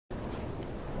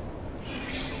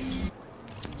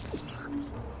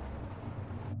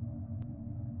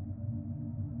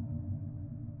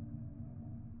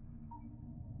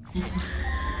The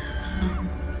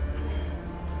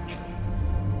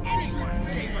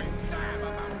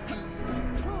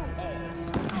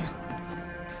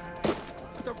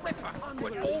Ripper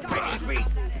would already be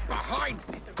behind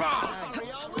bars.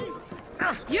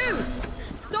 You!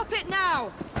 Stop it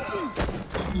now!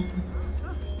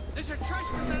 There's a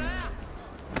trespasser there.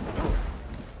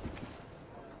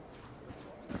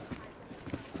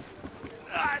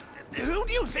 Who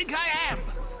do you think I am?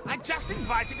 I just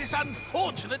invited this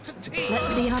unfortunate to tea. Let's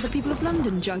see how the people of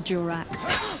London judge your acts.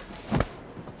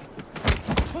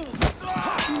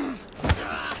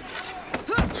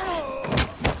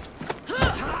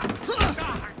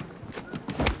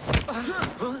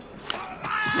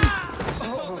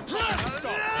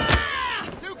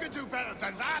 You can do better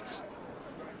than that.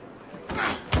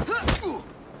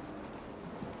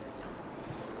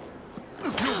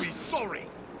 You'll be sorry.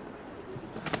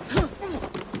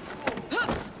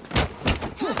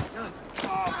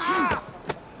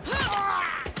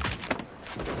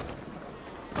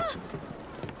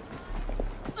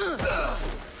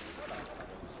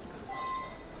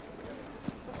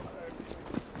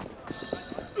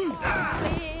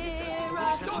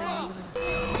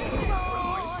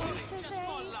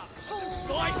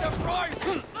 Slice of rice!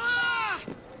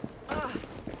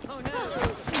 Oh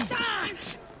no!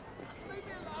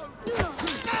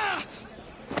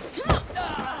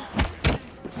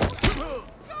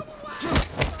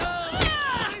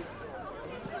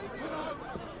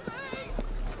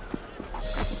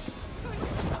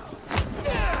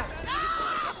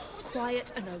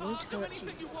 Quiet and I won't hurt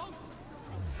you.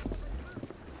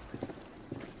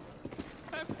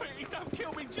 Pete, don't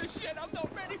kill me just yet. I'm not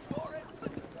ready for it.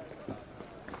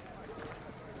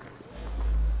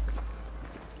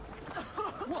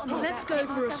 Let's go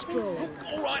for a stroll.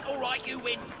 All right, you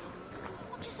win.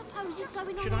 What do you suppose is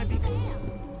going on Should I be... there?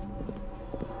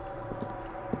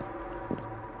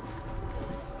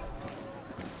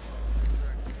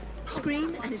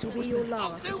 Scream and it'll be your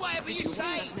last. Do whatever you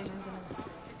say.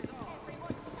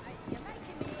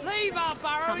 Leave our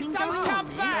burrow and don't come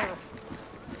back!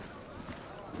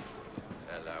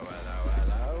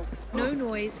 Hello. No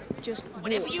noise, just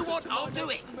Whatever walk. you want, I'll do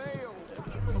it.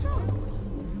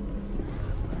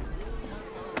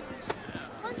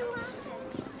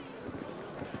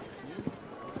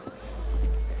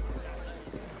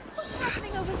 What's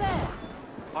happening over there?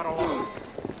 I don't know.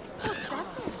 What's that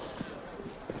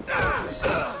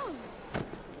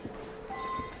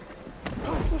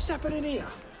What's happening here?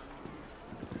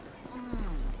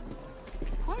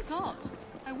 Quite odd.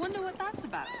 I wonder what that's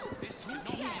about.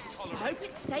 I hope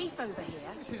it's safe over here.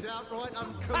 This is outright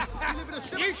uncouth. You live in a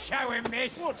city. You show him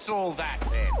this! What's all that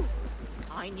then?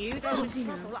 I knew there was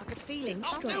trouble. I could feel it.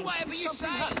 I'll do whatever you say.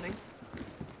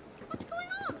 What's going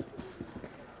on?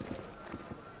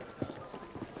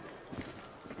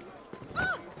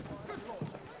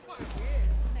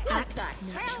 Act What the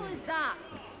hell naturally. is that?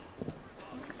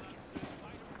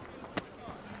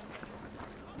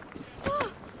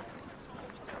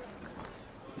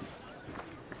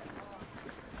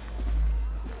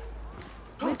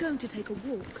 We're going to take a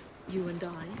walk, you and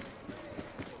I.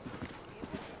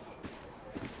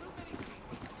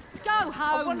 Go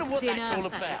home, I wonder what sinner. that's all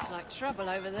That about. looks like trouble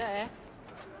over there.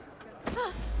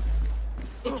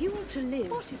 If you want to live,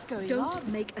 What is going don't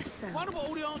on? make a sound. Wonder what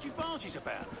all the argy-bargy's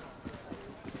about.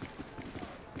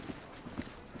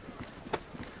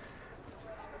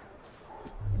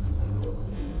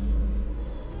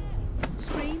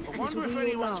 Scream I and wonder it'll if be your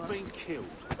anyone's last. been killed.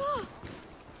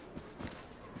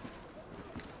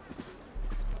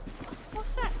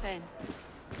 What's that then?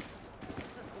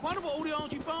 I wonder what all the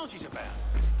argy-bargy's about.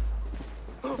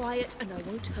 Quiet and I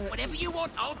won't hurt Whatever you. you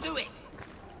want, I'll do it.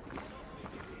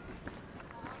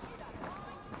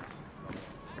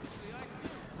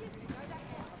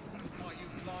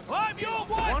 I'm your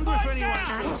wife, I wonder if anyone's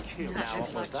Act been killed. naturally.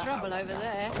 What was that? Trouble over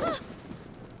there.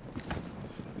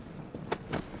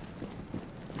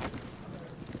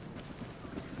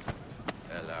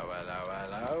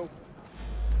 Hello.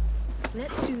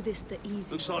 Let's do this the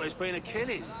easy Looks like there's been a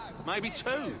killing. Maybe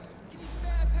two.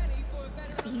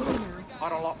 Easy now. I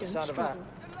don't like the Don't sound of that.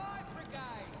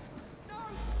 struggle.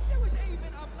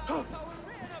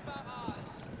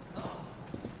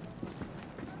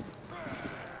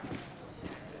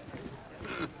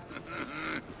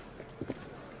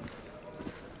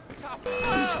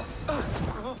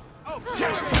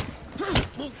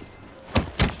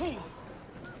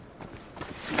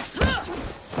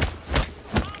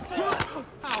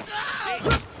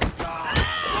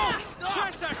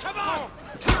 Dresser, come on!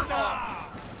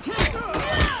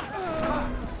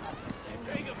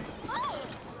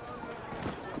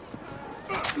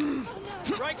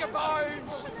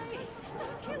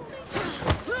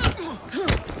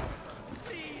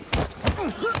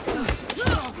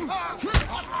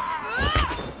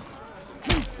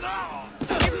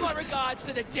 insides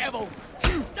to the devil.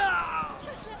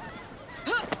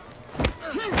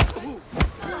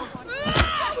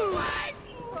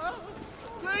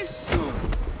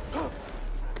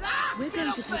 We're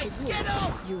going to take a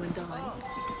walk, you and I.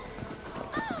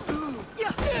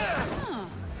 Huh.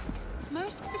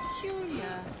 Most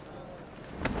peculiar.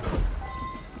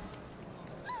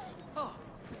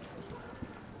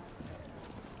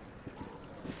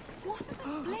 What in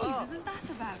the blazes is that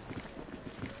about?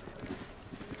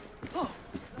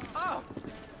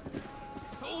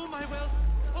 All my wealth,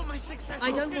 all my success.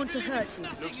 I don't want to hurt you.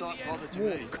 Looks like bother to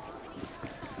me. Walk.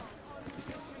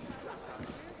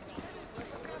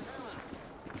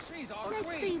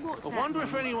 Let's see what's I wonder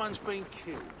if anyone's been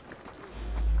killed.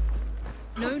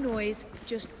 No noise,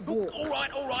 just walk. All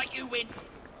right, you win.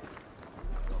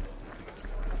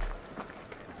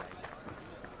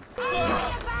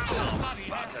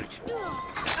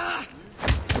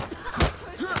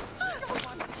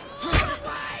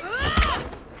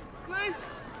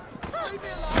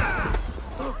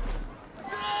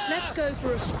 Let's go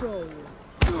for a stroll.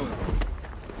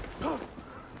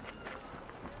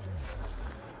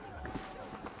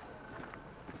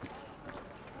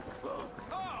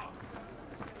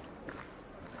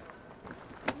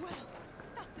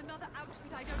 That's another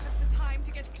outfit I don't have the time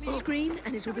to get clean. Scream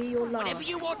and it'll be your Whatever last.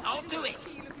 you want, I'll do it.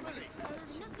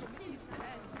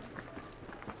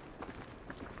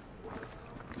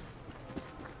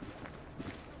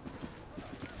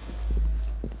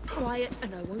 Quiet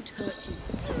and I won't hurt you.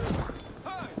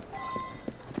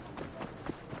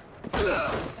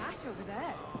 That over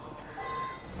there.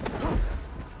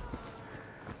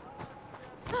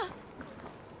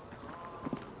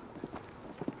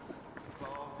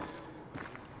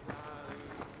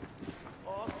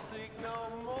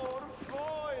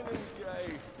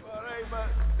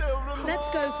 Let's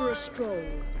go for a stroll.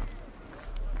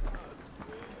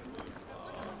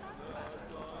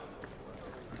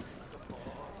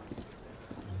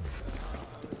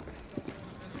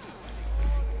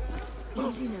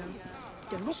 Easy now.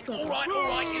 Don't struggle. All right,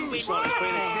 you win. Looks like there's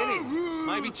been a killing.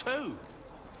 Maybe two.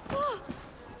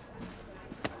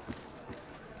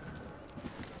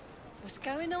 What's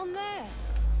going on there?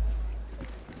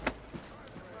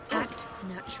 Act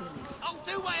naturally. I'll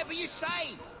do whatever you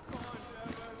say.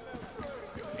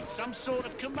 It's some sort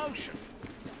of commotion.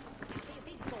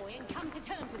 Be a big boy and come to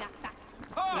terms with that fact.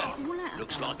 It's all out.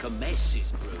 Looks like a mess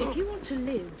is brewing. If you want to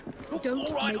live,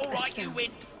 don't All make a right, you sound.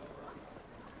 win.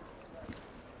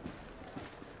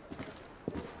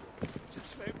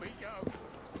 Just let me go.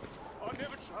 I'll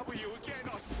never trouble you again,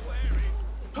 I swear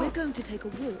it. We're going to take a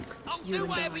walk, I'll you do and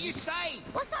whatever I. you say.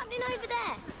 What's happening over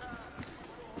there?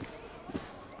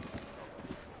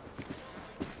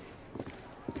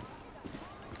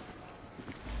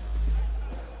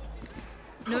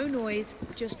 No noise,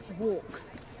 just walk.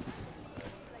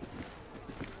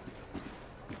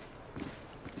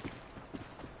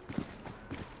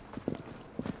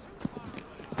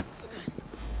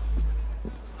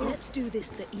 Let's do this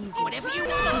the easy way. Whatever you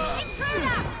want.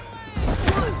 Intruder!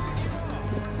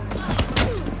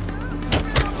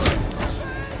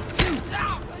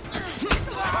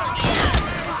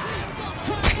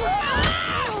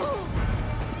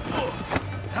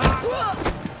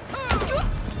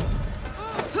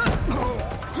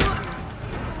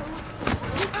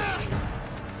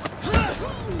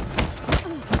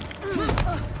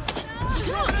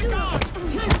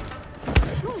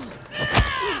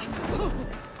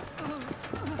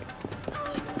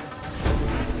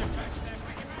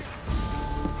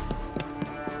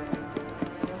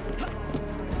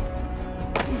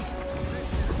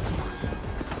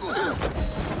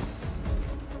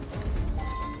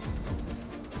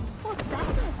 What's that?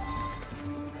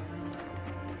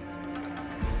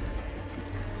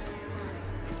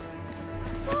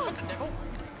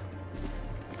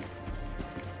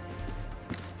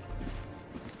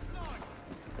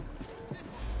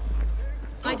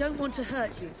 I don't want to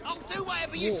hurt you. I'll do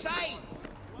whatever you Walk. say.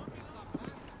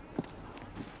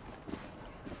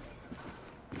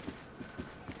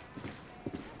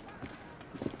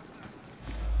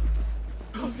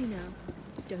 Easy now.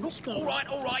 Don't struggle.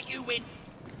 All right, you win.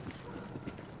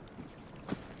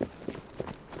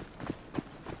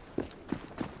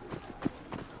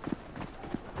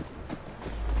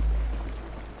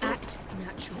 Act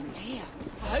naturally. Dear,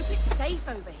 I hope it's safe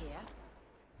over here.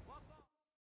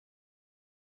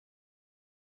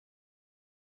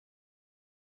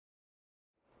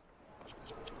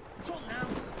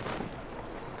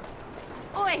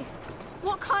 Oi!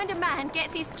 What kind of man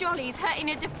gets his jollies hurting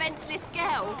a defenceless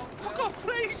girl? Oh, God,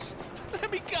 please.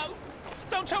 Let me go.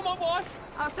 Don't tell my wife.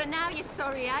 Oh, so now you're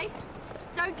sorry, eh?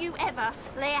 Don't you ever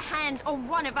lay a hand on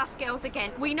one of us girls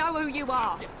again. We know who you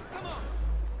are. Yeah, come on.